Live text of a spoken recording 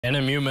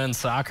NMU men's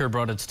soccer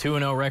brought its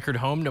 2-0 record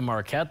home to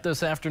Marquette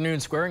this afternoon,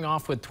 squaring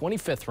off with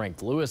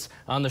 25th-ranked Lewis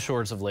on the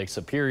shores of Lake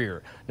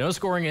Superior. No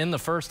scoring in the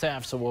first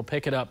half, so we'll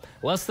pick it up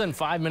less than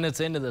 5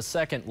 minutes into the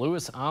second.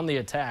 Lewis on the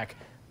attack.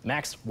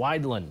 Max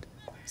Weidland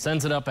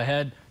sends it up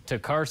ahead to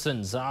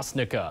Carson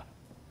Zosnica,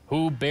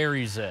 who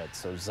buries it.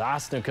 So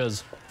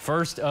Zosnica's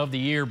first of the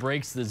year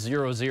breaks the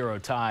 0-0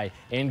 tie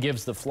and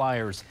gives the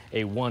Flyers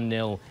a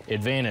 1-0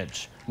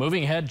 advantage.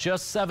 Moving ahead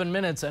just 7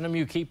 minutes,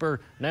 NMU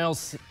keeper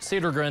Niles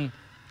Cedergren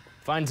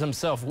finds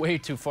himself way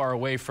too far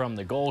away from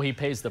the goal. He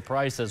pays the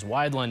price as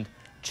Weidland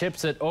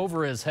chips it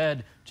over his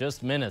head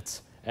just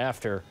minutes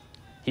after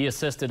he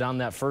assisted on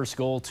that first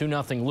goal.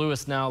 2-0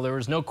 Lewis now. There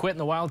was no quit in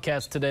the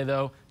Wildcats today,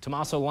 though.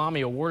 Tommaso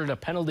Lamy awarded a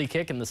penalty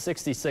kick in the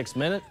 66th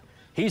minute.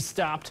 He's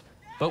stopped,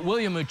 but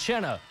William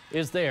Uchenna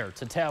is there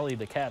to tally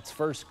the Cats'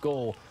 first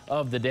goal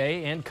of the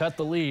day and cut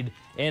the lead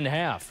in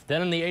half.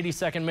 Then in the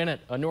 82nd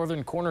minute, a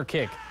northern corner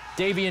kick.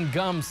 Davian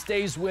Gum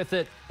stays with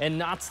it and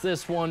knots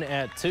this one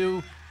at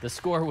 2. The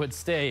score would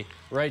stay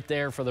right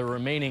there for the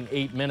remaining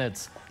 8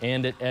 minutes,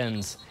 and it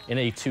ends in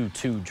a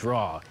 2-2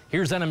 draw.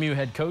 Here's NMU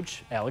head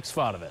coach Alex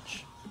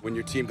Fadovich. When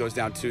your team goes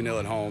down 2-0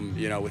 at home,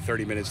 with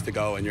 30 minutes to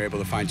go, and you're able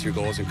to find 2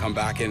 goals and come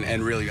back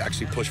and really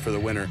actually push for the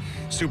winner,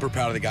 super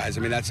proud of the guys.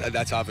 I mean,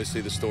 that's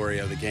obviously the story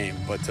of the game,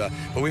 but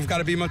we've got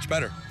to be much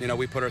better.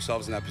 We put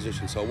ourselves in that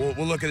position, so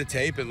we'll look at the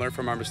tape and learn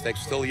from our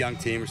mistakes. We're still a young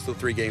team. We're still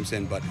 3 games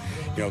in, but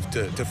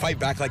to fight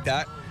back like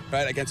that,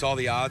 right, against all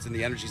the odds and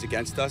the energies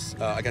against us,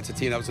 against a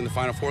team that was in the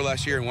Final Four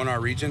last year and won our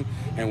region,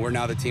 and we're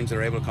now the teams that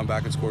are able to come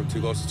back and score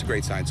 2 goals. It's a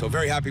great sign. So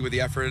very happy with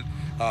the effort,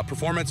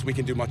 performance. We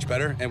can do much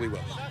better, and we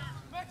will.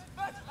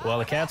 Well,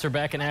 the Cats are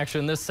back in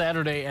action this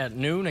Saturday at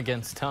noon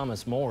against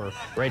Thomas More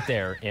right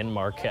there in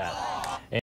Marquette.